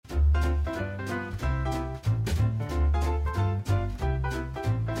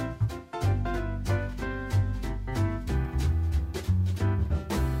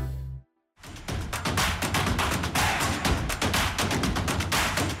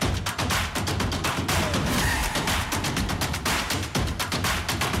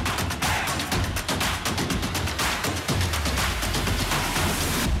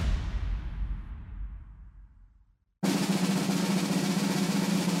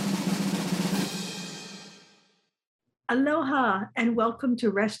Aloha and welcome to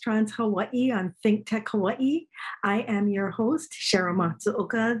Restaurants Hawaii on Think Tech Hawaii. I am your host, Cheryl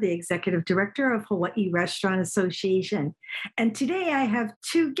Matsuoka, the Executive Director of Hawaii Restaurant Association. And today I have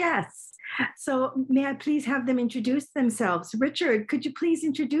two guests. So may I please have them introduce themselves? Richard, could you please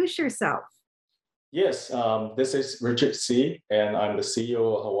introduce yourself? Yes, this is Richard C., and I'm the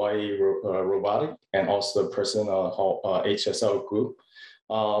CEO of Hawaii Robotic and also the president of HSL Group.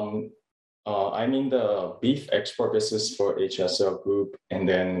 Um, I'm in the beef export business for HSL Group, and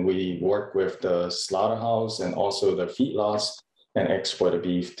then we work with the slaughterhouse and also the feedlots and export the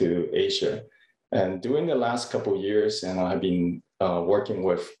beef to Asia. And during the last couple of years, and I've been working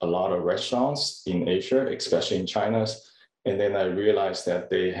with a lot of restaurants in Asia, especially in China. And then I realized that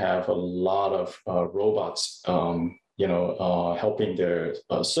they have a lot of robots, helping their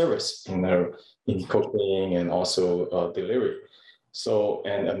service in cooking and also delivery. So,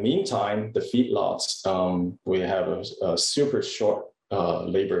 in the meantime, the feedlots, we have a super short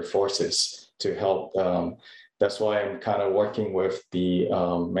labor forces to help. That's why I'm kind of working with the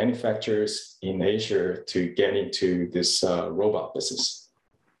manufacturers in Asia to get into this robot business.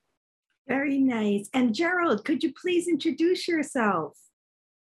 Very nice. And Gerald, could you please introduce yourself?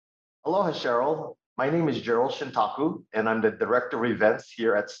 Aloha, Cheryl. My name is Gerald Shintaku, and I'm the Director of Events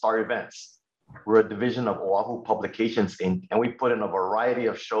here at Star Events. We're a division of Oahu Publications, Inc., and we put in a variety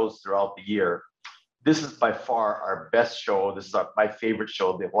of shows throughout the year. This is by far our best show. This is my favorite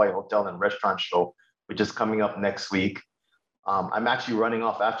show, the Hawaii Hotel and Restaurant Show, which is coming up next week. I'm actually running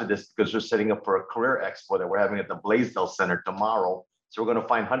off after this because we're setting up for a career expo that we're having at the Blaisdell Center tomorrow. So we're going to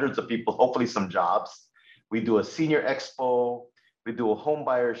find hundreds of people, hopefully some jobs. We do a senior expo. We do a home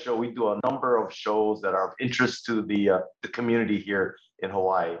buyer show. We do a number of shows that are of interest to the community here in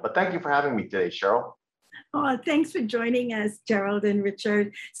Hawaii. But thank you for having me today, Cheryl. Oh, thanks for joining us, Gerald and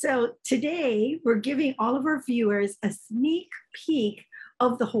Richard. So today we're giving all of our viewers a sneak peek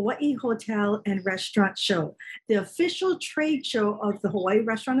of the Hawaii Hotel and Restaurant Show, the official trade show of the Hawaii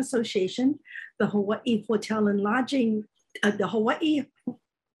Restaurant Association, the Hawaii Hotel and Lodging, the Hawaii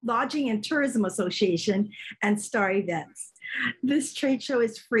Lodging and Tourism Association, and Star Events. This trade show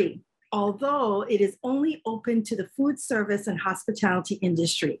is free, although it is only open to the food service and hospitality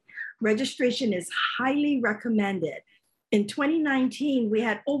industry. Registration is highly recommended. In 2019, we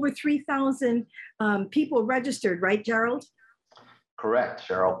had over 3,000 people registered, right, Gerald? Correct,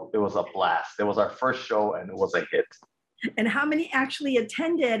 Cheryl. It was a blast. It was our first show and it was a hit. And how many actually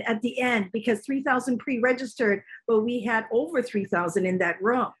attended at the end? Because 3,000 pre-registered, but we had over 3,000 in that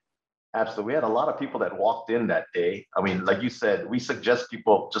room. Absolutely. We had a lot of people that walked in that day. I mean, like you said, we suggest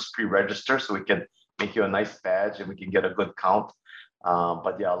people just pre-register so we can make you a nice badge and we can get a good count.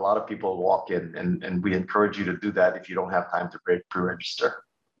 But yeah, a lot of people walk in and we encourage you to do that if you don't have time to pre-register.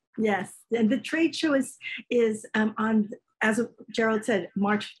 Yes, and the trade show is on, as Gerald said,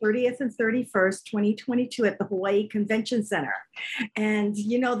 March 30th and 31st, 2022 at the Hawaii Convention Center. And,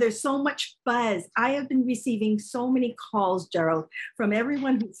 you know, there's so much buzz. I have been receiving so many calls, Gerald, from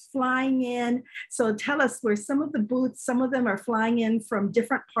everyone who's flying in. So tell us where some of the booths, some of them are flying in from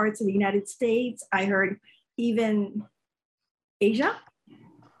different parts of the United States. I heard even Asia.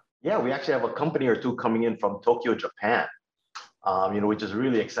 Yeah, we actually have a company or two coming in from Tokyo, Japan, which is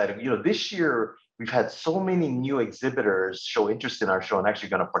really exciting. This year, we've had so many new exhibitors show interest in our show and actually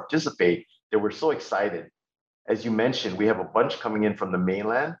going to participate that we're so excited. As you mentioned, we have a bunch coming in from the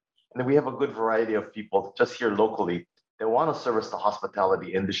mainland, and then we have a good variety of people just here locally that want to service the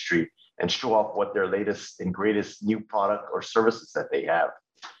hospitality industry and show off what their latest and greatest new product or services that they have.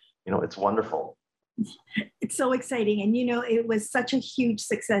 It's wonderful. It's so exciting. And, it was such a huge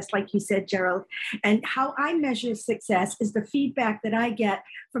success, like you said, Gerald. And how I measure success is the feedback that I get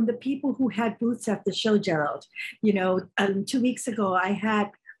from the people who had booths at the show, Gerald. 2 weeks ago, I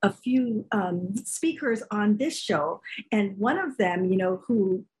had a few speakers on this show. And one of them,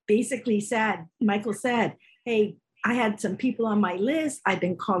 who basically said, Michael said, hey, I had some people on my list. I've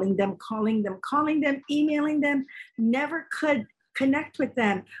been calling them, emailing them, never could connect with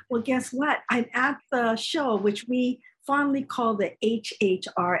them. Well, guess what? I'm at the show, which we fondly call the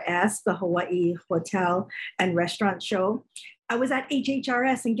HHRS, the Hawaii Hotel and Restaurant Show. I was at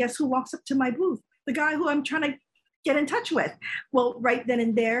HHRS, and guess who walks up to my booth? The guy who I'm trying to get in touch with. Well, right then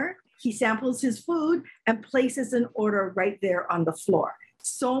and there, he samples his food and places an order right there on the floor.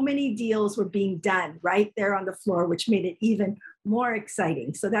 So many deals were being done right there on the floor, which made it even more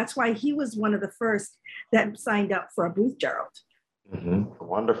exciting. So that's why he was one of the first that signed up for a booth, Gerald. Mm-hmm.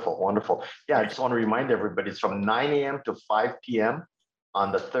 Wonderful, wonderful. Yeah, I just want to remind everybody, it's from 9 a.m. to 5 p.m.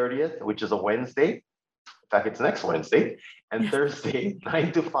 on the 30th, which is a Wednesday. fact, it's next Wednesday and Thursday,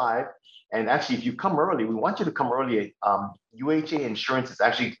 9 to 5. And actually, if you come early, we want you to come early. UHA Insurance is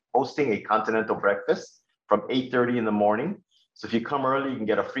actually hosting a continental breakfast from 8:30 in the morning. So if you come early, you can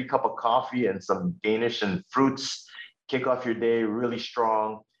get a free cup of coffee and some Danish and fruits, kick off your day really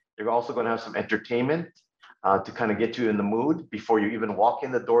strong. They're also going to have some entertainment to kind of get you in the mood before you even walk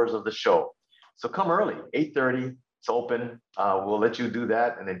in the doors of the show. So come early, 8:30, it's open. We'll let you do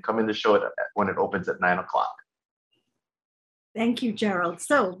that and then come in the show when it opens at 9 o'clock. Thank you, Gerald.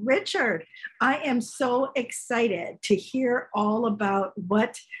 So, Richard, I am so excited to hear all about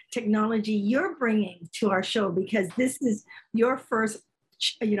what technology you're bringing to our show, because this is your first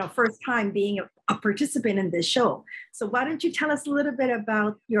time being a participant in this show. So why don't you tell us a little bit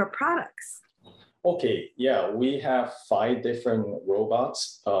about your products? Okay, yeah, we have 5 different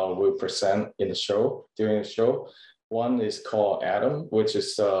robots we'll present in the show, during the show. One is called Adam, which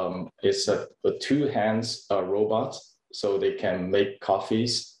is it's a 2 hands robot. So they can make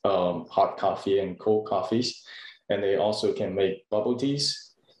coffees, hot coffee and cold coffees. And they also can make bubble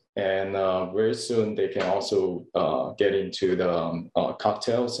teas. And very soon they can also get into the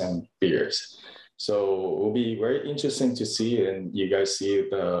cocktails and beers. So it will be very interesting to see, and you guys see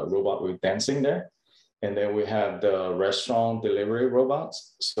the robot with dancing there. And then we have the restaurant delivery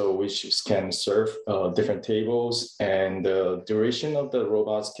robots, so which can serve different tables, and the duration of the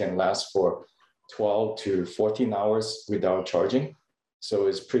robots can last for 12 to 14 hours without charging. So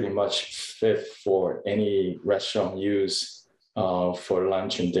it's pretty much fit for any restaurant use for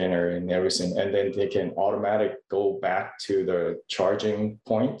lunch and dinner and everything. And then they can automatically go back to the charging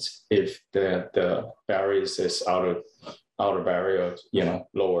point if the barriers is outer barrier,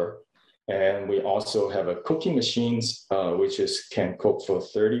 lower. And we also have a cooking machines, which can cook for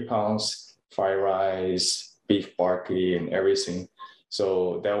 30 pounds, fried rice, beef barkley, and everything.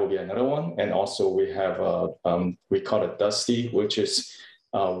 So that will be another one. And also we have we call it Dusty, which is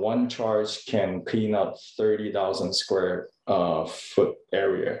one charge can clean up 30,000 square foot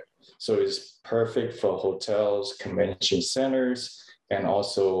area. So it's perfect for hotels, convention centers, and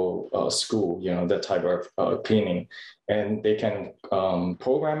also school, that type of cleaning. And they can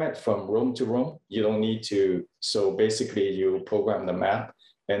program it from room to room. You don't need to. So basically you program the map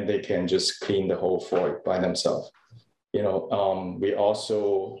and they can just clean the whole floor by themselves. We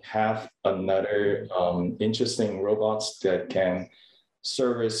also have another interesting robots that can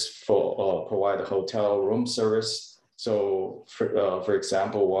provide a hotel room service. So for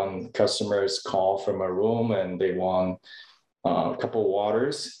example, one customer's call from a room and they want a couple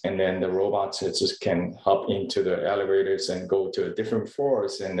waters, and then the robots just can hop into the elevators and go to different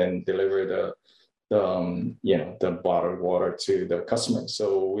floors and then deliver the bottled water to the customer.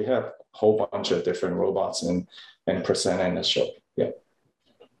 So we have a whole bunch of different robots and present in the show. Yeah.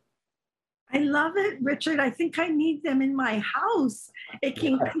 I love it, Richard. I think I need them in my house. It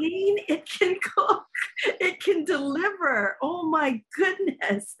can clean, it can cook, it can deliver. Oh my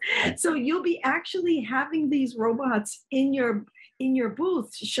goodness. So you'll be actually having these robots in your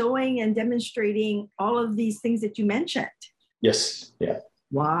booth showing and demonstrating all of these things that you mentioned. Yes. Yeah.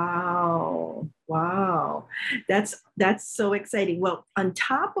 Wow. That's so exciting. Well, on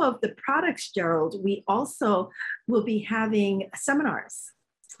top of the products, Gerald, we also will be having seminars.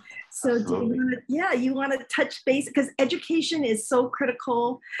 So you want to touch base, because education is so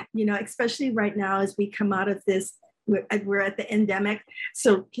critical, especially right now as we come out of this, we're at the endemic.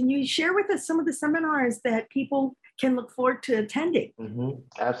 So can you share with us some of the seminars that people can look forward to attending? Mm-hmm.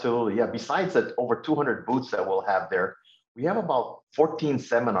 Absolutely. Yeah. Besides that over 200 booths that we'll have there, we have about 14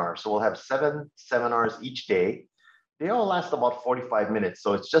 seminars. So we'll have 7 seminars each day. They all last about 45 minutes.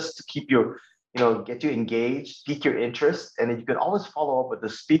 So it's just to keep you, get you engaged, pique your interest. And then you can always follow up with the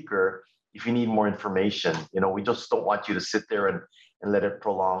speaker if you need more information. We just don't want you to sit there and let it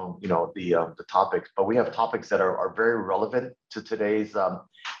prolong, the topics. But we have topics that are very relevant to today's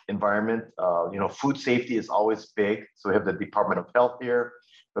environment. Food safety is always big. So we have the Department of Health here.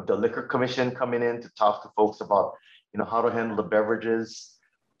 We have the Liquor Commission coming in to talk to folks about how to handle the beverages.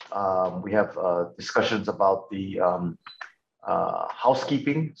 We have discussions about the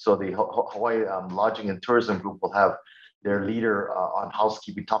housekeeping. So the Hawaii Lodging and Tourism Group will have their leader on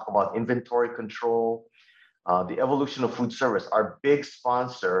housekeeping talk about inventory control. The evolution of food service. Our big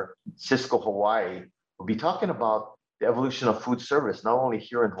sponsor, Cisco Hawaii, will be talking about the evolution of food service, not only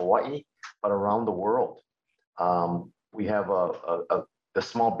here in Hawaii, but around the world. We have the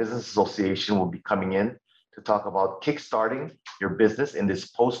Small Business Association will be coming in to talk about kickstarting your business in this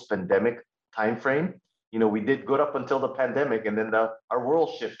post-pandemic timeframe. We did good up until the pandemic, and then our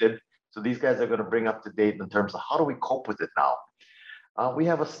world shifted. So these guys are going to bring up to date in terms of how do we cope with it now. We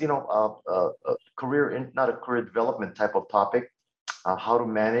have a career in not a career development type of topic, how to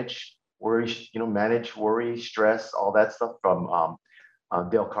manage worry, manage worry, stress, all that stuff from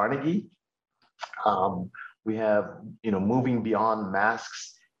Dale Carnegie. Um, we have moving beyond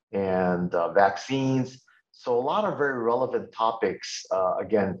masks and vaccines. So a lot of very relevant topics.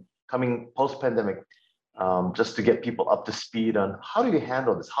 Again, coming post-pandemic, just to get people up to speed on how do you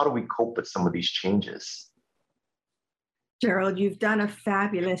handle this? How do we cope with some of these changes? Gerald, you've done a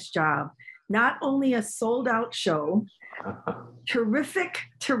fabulous job. Not only a sold out show,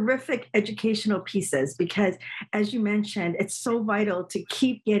 terrific educational pieces, because as you mentioned, it's so vital to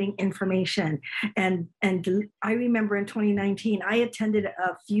keep getting information. And I remember in 2019, I attended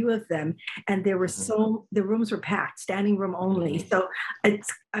a few of them, and there were the rooms were packed, standing room only. So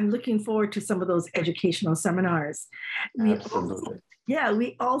I'm looking forward to some of those educational seminars. Absolutely.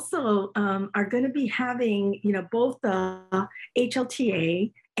 We also are going to be having, both the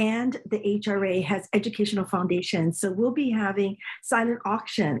HLTA and the HRA has educational foundations. So we'll be having silent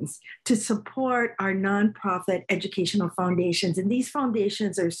auctions to support our nonprofit educational foundations. And these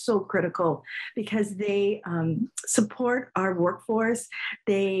foundations are so critical because they support our workforce.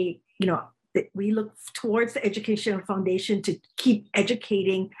 We look towards the educational foundation to keep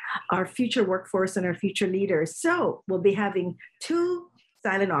educating our future workforce and our future leaders. So we'll be having 2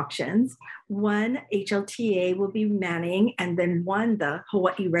 silent auctions. One HLTA will be manning, and then one the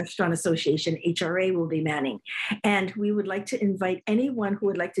Hawaii Restaurant Association, HRA, will be manning. And we would like to invite anyone who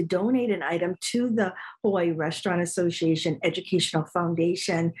would like to donate an item to the Hawaii Restaurant Association Educational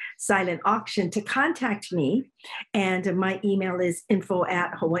Foundation silent auction to contact me. And my email is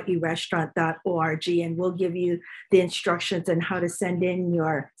info@hawaiirestaurant.org, and we'll give you the instructions on how to send in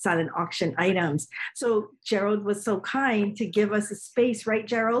your silent auction items. So Gerald was so kind to give us a space, right,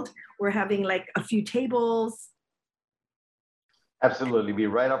 Gerald? We're having like a few tables. Absolutely, be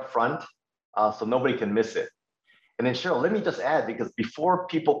right up front, so nobody can miss it. And then Cheryl, let me just add, because before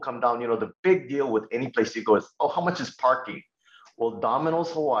people come down, the big deal with any place you go is, oh, how much is parking? Well,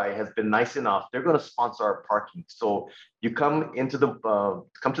 Domino's Hawaii has been nice enough. They're going to sponsor our parking. So you come to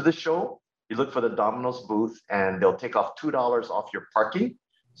the show, you look for the Domino's booth, and they'll take off $2 off your parking.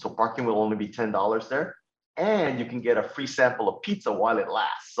 So parking will only be $10 there. And you can get a free sample of pizza while it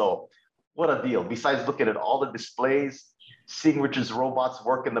lasts. So what a deal. Besides looking at all the displays, seeing Richard's robots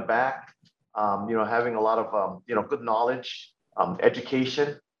work in the back, having a lot of, good knowledge,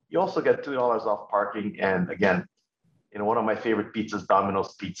 education, you also get $2 off parking. And again, one of my favorite pizzas,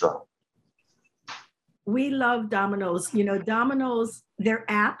 Domino's Pizza. We love Domino's. Domino's, their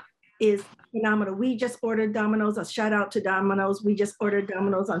app is phenomenal. We just ordered Domino's. A shout out to Domino's. We just ordered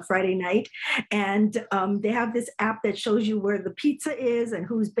Domino's on Friday night, and they have this app that shows you where the pizza is and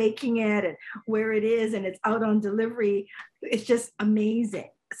who's baking it and where it is, and it's out on delivery. It's just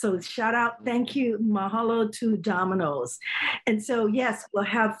amazing. So shout out, thank you, mahalo to Domino's. And so, yes, we'll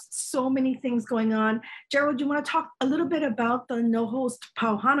have so many things going on. Gerald, you want to talk a little bit about the No Host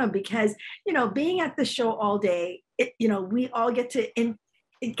Pauhana? Because, being at the show all day, we all get to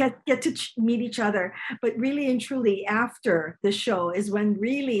get to meet each other, but really and truly after the show is when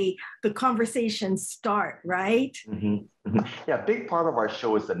really the conversations start, right? Yeah, a big part of our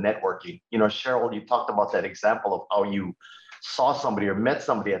show is the networking. Cheryl, you talked about that example of how you saw somebody or met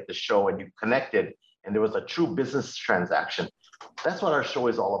somebody at the show and you connected and there was a true business transaction. That's what our show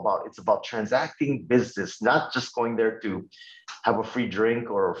is all about. It's about transacting business, not just going there to have a free drink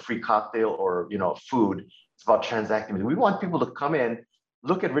or a free cocktail or food. It's about transacting. We want people to come in,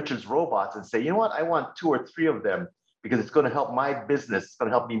 look at Richard's robots and say, you know what, I want 2 or 3 of them because it's going to help my business. It's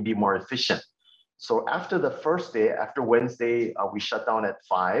going to help me be more efficient. So after the first day, after Wednesday, we shut down at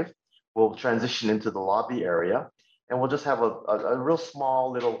 5. We'll transition into the lobby area and we'll just have a real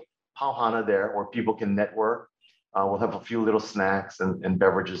small little pauhana there where people can network. We'll have a few little snacks and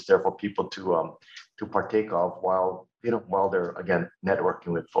beverages there for people to partake of while they're, again,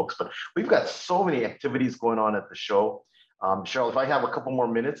 networking with folks. But we've got so many activities going on at the show. Cheryl, if I have a couple more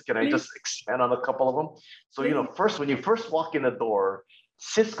minutes, can I just expand on a couple of them? So, first, when you first walk in the door,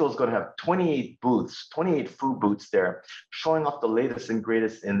 Cisco's going to have 28 booths, 28 food booths there, showing off the latest and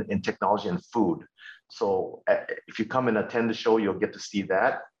greatest in technology and food. So if you come and attend the show, you'll get to see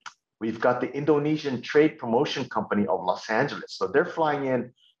that. We've got the Indonesian Trade Promotion Company of Los Angeles. So they're flying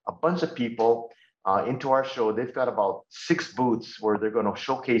in a bunch of people into our show. They've got about 6 booths where they're going to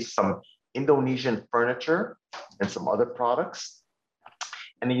showcase some Indonesian furniture and some other products.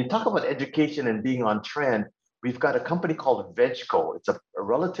 And then you talk about education and being on trend. We've got a company called VegCo. It's a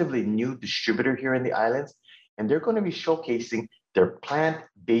relatively new distributor here in the islands, and they're going to be showcasing their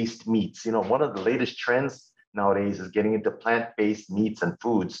plant-based meats. One of the latest trends nowadays is getting into plant-based meats and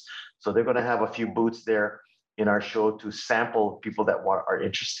foods. So they're going to have a few booths there in our show to sample people that are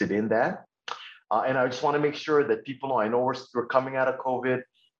interested in that. And I just want to make sure that people know, I know we're coming out of COVID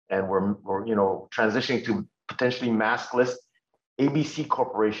and we're transitioning to potentially maskless. ABC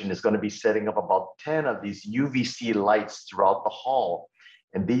Corporation is going to be setting up about 10 of these UVC lights throughout the hall.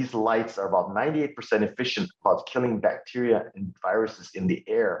 And these lights are about 98% efficient about killing bacteria and viruses in the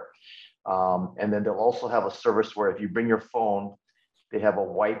air. And then they'll also have a service where if you bring your phone, they have a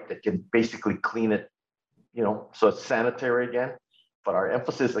wipe that can basically clean it, so it's sanitary again. But our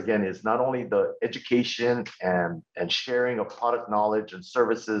emphasis again is not only the education and sharing of product knowledge and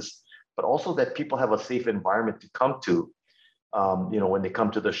services, but also that people have a safe environment to come to, when they come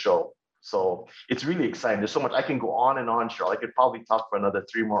to the show. So it's really exciting. There's so much I can go on and on, Cheryl. I could probably talk for another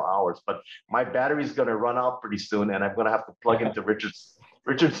 3 more hours, but my battery's going to run out pretty soon, and I'm going to have to plug into Richard's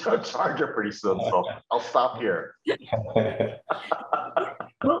charger pretty soon. So I'll stop here.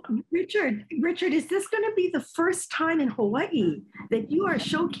 Well, Richard, is this going to be the first time in Hawaii that you are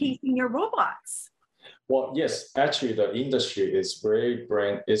showcasing your robots? Well, yes, actually, the industry is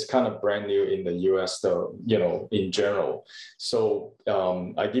it's kind of brand new in the US, though, in general. So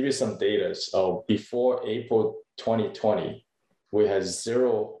I give you some data. So before April 2020, we had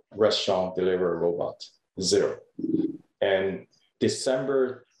 0 restaurant delivery robots, 0. And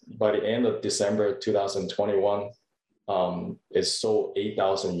by the end of December 2021, it sold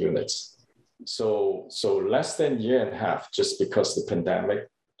 8,000 units. So less than a year and a half, just because the pandemic,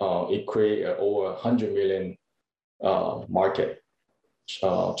 it created over 100 million market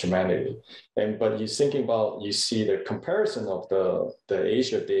dramatically. But you thinking about, you see the comparison of the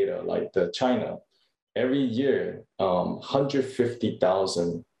Asia data, like the China, every year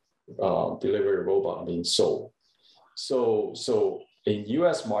 150,000 delivery robot being sold. So in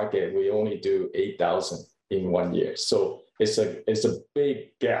US market, we only do 8,000 in 1 year. So it's a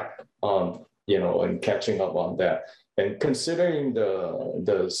big gap on, and catching up on that. And considering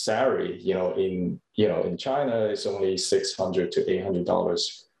the salary, in China, it's only $600 to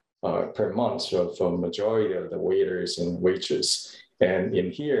 $800 per month for majority of the waiters and waitresses. And in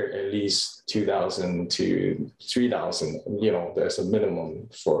here, at least 2,000 to 3,000. There's a minimum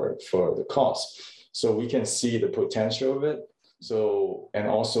for the cost. So we can see the potential of it. So, and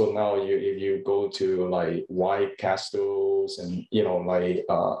also now if you go to like White Castles and, like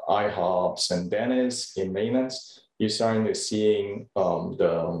IHOPs and Denny's in maintenance, you're starting to seeing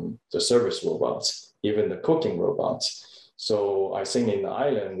the service robots, even the cooking robots. So I think in the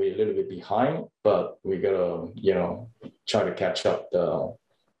island, we're a little bit behind, but we gotta, try to catch up.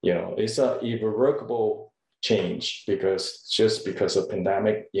 It's a irrevocable change because of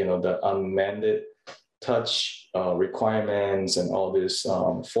pandemic, the unmanned touch requirements and all this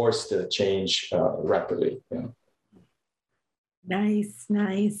forced to change rapidly. Nice.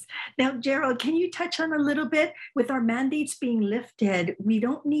 Now, Gerald, can you touch on a little bit with our mandates being lifted? We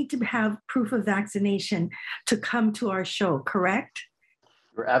don't need to have proof of vaccination to come to our show, correct?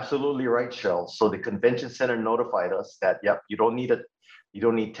 You're absolutely right, Cheryl. So the convention center notified us that, yep, you don't need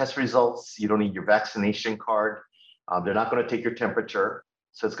test results. You don't need your vaccination card. They're not going to take your temperature.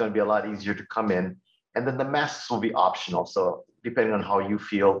 So it's going to be a lot easier to come in. And then the masks will be optional. So depending on how you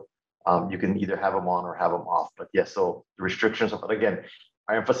feel, you can either have them on or have them off. But yes, so the restrictions, but again,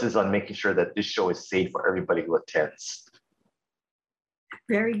 our emphasis on making sure that this show is safe for everybody who attends.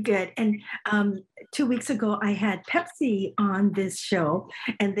 Very good. And 2 weeks ago, I had Pepsi on this show,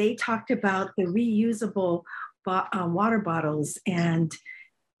 and they talked about the reusable water bottles and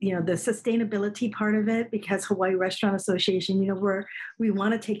the sustainability part of it, because Hawaii Restaurant Association, we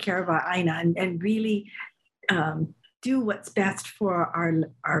want to take care of our AINA and really do what's best for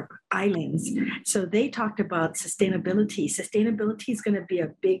our islands. So they talked about sustainability. Sustainability is going to be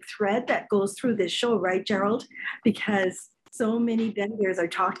a big thread that goes through this show, right, Gerald? Because so many vendors are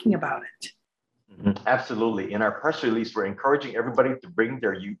talking about it. Mm-hmm. Absolutely. In our press release, we're encouraging everybody to bring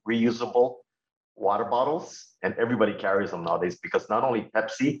their reusable water bottles, and everybody carries them nowadays, because not only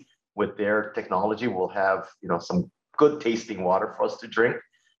Pepsi with their technology will have some good tasting water for us to drink,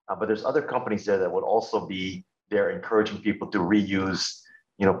 but there's other companies there that would also be there encouraging people to reuse,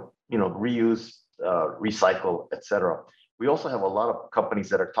 recycle, etc. We also have a lot of companies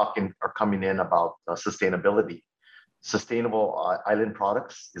that are coming in about sustainability. Sustainable Island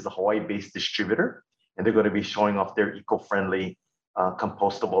Products is a Hawaii-based distributor, and they're going to be showing off their eco-friendly,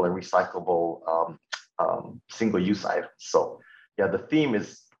 compostable and recyclable single-use items. So yeah, the theme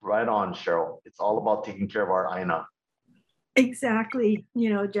is right on, Cheryl. It's all about taking care of our AINA. Exactly.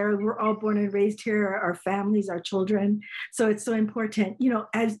 You know, Gerald, we're all born and raised here, our families, our children. So it's so important. You know,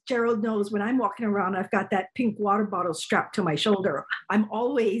 as Gerald knows, when I'm walking around, I've got that pink water bottle strapped to my shoulder. I'm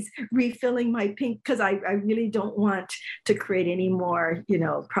always refilling my pink because I really don't want to create any more, you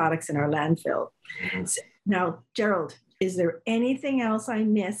know, products in our landfill. So, now, Gerald, is there anything else I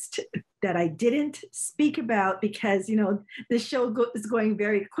missed that I didn't speak about? Because, you know, the show is going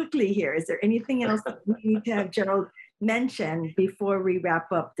very quickly here. Is there anything else that we need to have Gerald mention before we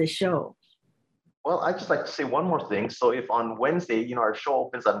wrap up the show? Well, I'd just like to say one more thing. So if on Wednesday, our show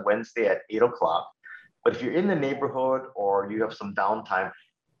opens on Wednesday at 8 o'clock, but if you're in the neighborhood or you have some downtime,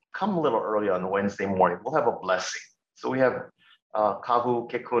 come a little early on Wednesday morning. We'll have a blessing. So we have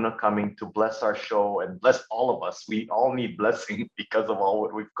Kahu Kekuna coming to bless our show and bless all of us. We all need blessing because of all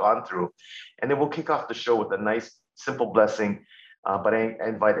what we've gone through. And then we'll kick off the show with a nice, simple blessing. But I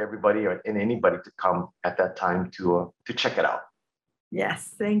invite everybody and anybody to come at that time to check it out.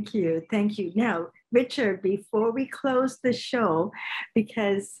 Yes, thank you. Thank you. Now, Richard, before we close the show,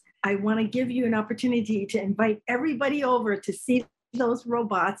 because I want to give you an opportunity to invite everybody over to see those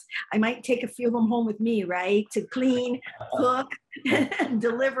robots. I might take a few of them home with me, right? To clean, cook, and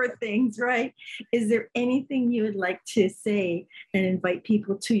deliver things, right? Is there anything you would like to say and invite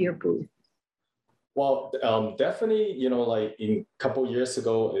people to your booth? Well, definitely, like a couple years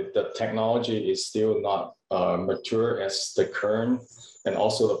ago, the technology is still not mature as the current, and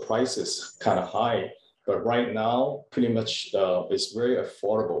also the price is kind of high. But right now, pretty much it's very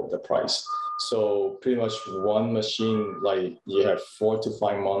affordable, the price. So pretty much one machine, like you have 4 to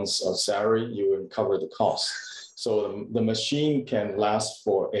 5 months of salary, you will cover the cost. So the machine can last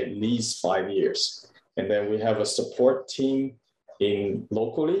for at least 5 years. And then we have a support team in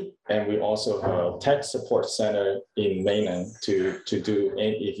locally, and we also have a tech support center in mainland to do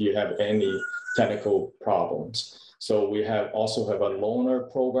if you have any technical problems. So we also have a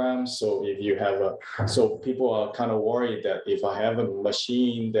loaner program. So if you have so people are kind of worried that if I have a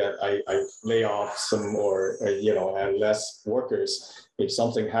machine that I lay off some or have less workers, if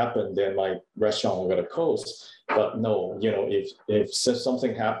something happened, then my restaurant will gonna close. But no, if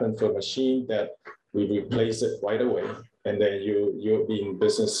something happened for a machine, that we replace it right away, and then you'll be in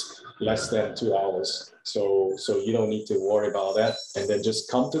business less than 2 hours. So you don't need to worry about that. And then just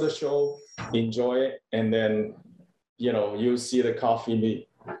come to the show, enjoy it, and then you'll see the coffee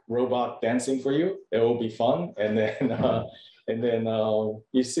robot dancing for you. It will be fun, and then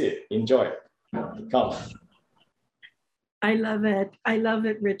you see it, enjoy it. Come. I love it. I love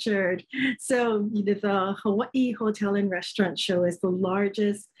it, Richard. So the Hawaii Hotel and Restaurant Show is the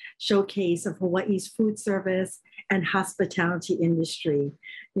largest showcase of Hawaii's food service and hospitality industry.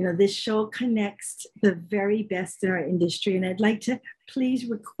 This show connects the very best in our industry. And I'd like to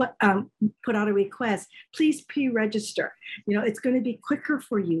please put out a request. Please pre-register. It's going to be quicker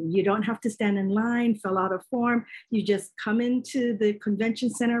for you. You don't have to stand in line, fill out a form. You just come into the convention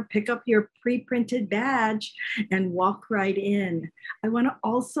center, pick up your pre-printed badge, and walk right in. I want to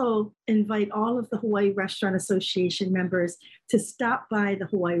also invite all of the Hawaii Restaurant Association members to stop by the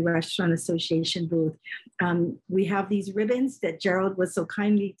Hawaii Restaurant Association booth. We have these ribbons that Gerald was so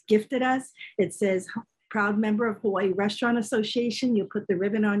kindly gifted us. It says, proud member of Hawaii Restaurant Association. You'll put the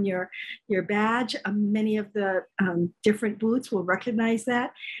ribbon on your badge. Many of the different booths will recognize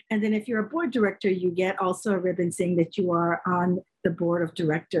that. And then if you're a board director, you get also a ribbon saying that you are on the board of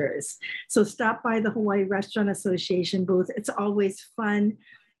directors. So stop by the Hawaii Restaurant Association booth. It's always fun.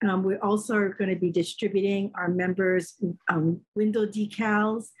 We also are going to be distributing our members window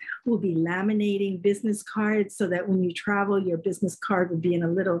decals. We'll be laminating business cards so that when you travel, your business card will be in a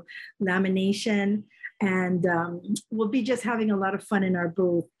little lamination. And we'll be just having a lot of fun in our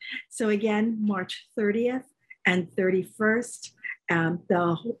booth. So again, March 30th and 31st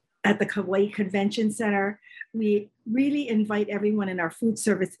at the Hawaii Convention Center. We really invite everyone in our food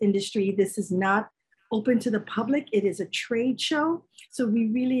service industry. This is not open to the public. It is a trade show. So we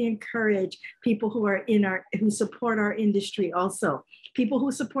really encourage people who support our industry also. People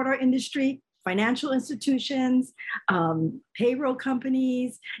who support our industry, financial institutions, payroll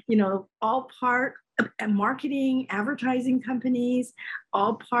companies, all part marketing, advertising companies,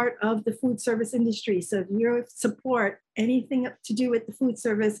 all part of the food service industry. So if you support anything to do with the food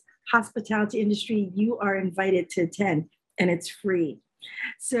service, hospitality industry, you are invited to attend, and it's free.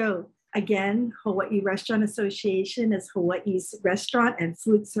 So again, Hawaii Restaurant Association is Hawaii's restaurant and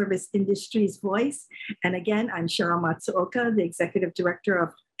food service industry's voice. And again, I'm Cheryl Matsuoka, the Executive Director of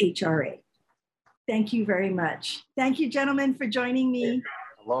HRA. Thank you very much. Thank you, gentlemen, for joining me.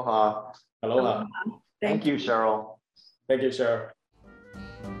 Aloha. Aloha. Thank you, Cheryl. Thank you, Cheryl.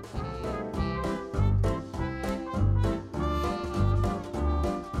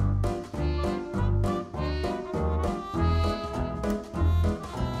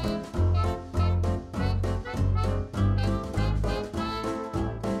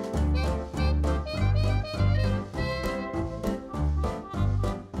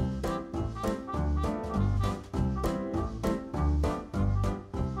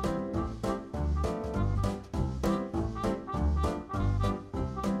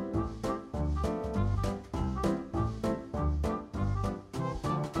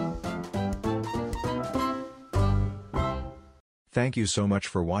 Thank you so much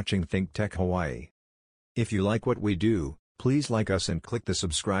for watching Think Tech Hawaii. If you like what we do, please like us and click the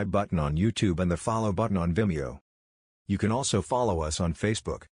subscribe button on YouTube and the follow button on Vimeo. You can also follow us on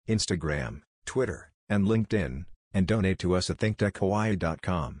Facebook, Instagram, Twitter, and LinkedIn, and donate to us at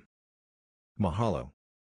thinktechhawaii.com. Mahalo.